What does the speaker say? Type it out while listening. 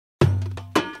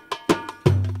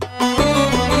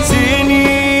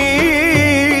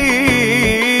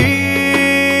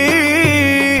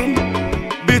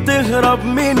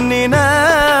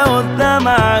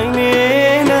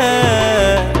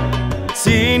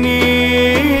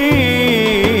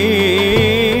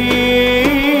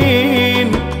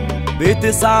سنين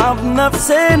بتصعب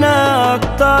نفسنا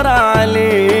اكتر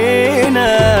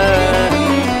علينا،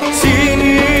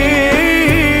 سنين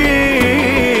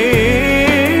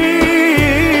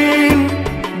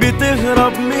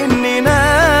بتهرب مننا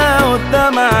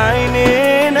قدام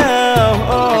عينينا،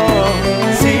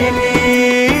 سنين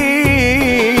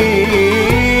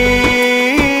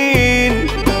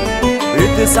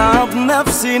بتصعب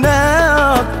نفسنا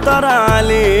اكتر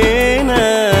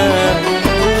علينا.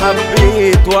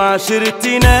 حبيت وعشرت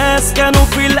ناس كانوا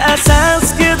في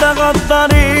الاساس كده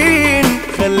غدارين،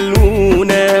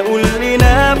 خلونا اقول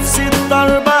لنفسي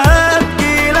الضربة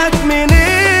هتجيلك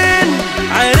منين.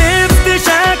 عرفت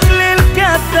شكل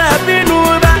الكذابين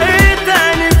وبقيت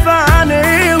انف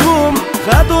عليهم،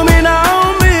 خدوا من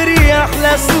عمري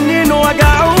احلى سنين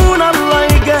وجعونا الله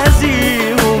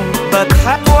يجازيهم.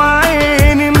 بضحك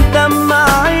وعيني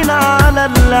مدمعين على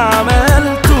اللي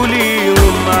عملته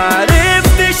ليهم.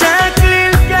 عرفت شكل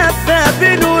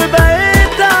الكذابين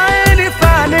وبقيت عيني في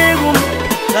عليهم،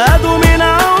 خدوا من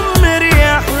عمري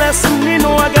احلى سنين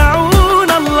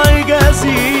وجعونا الله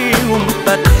يجازيهم.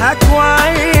 بضحك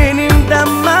وعيني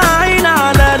مدمعين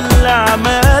على اللي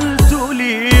عملته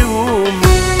ليهم.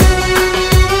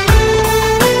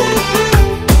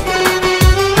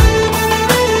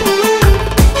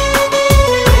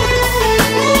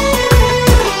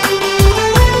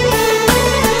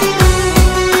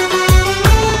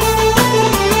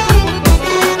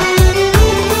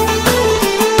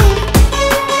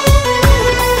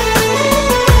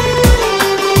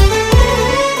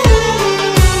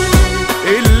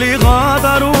 اللي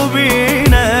غادروا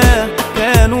بينا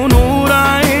كانوا نور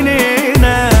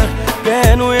عينينا،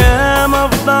 كانوا ياما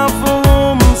في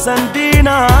ضعفهم ساندين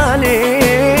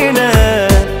علينا،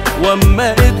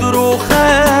 واما قدروا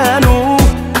خانوا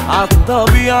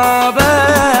عالطبيعة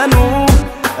بانوا.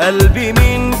 قلبي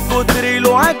من كتر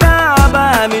الوجع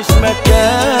بقى مش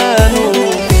مكانه.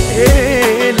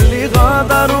 اللي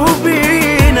غادروا بينا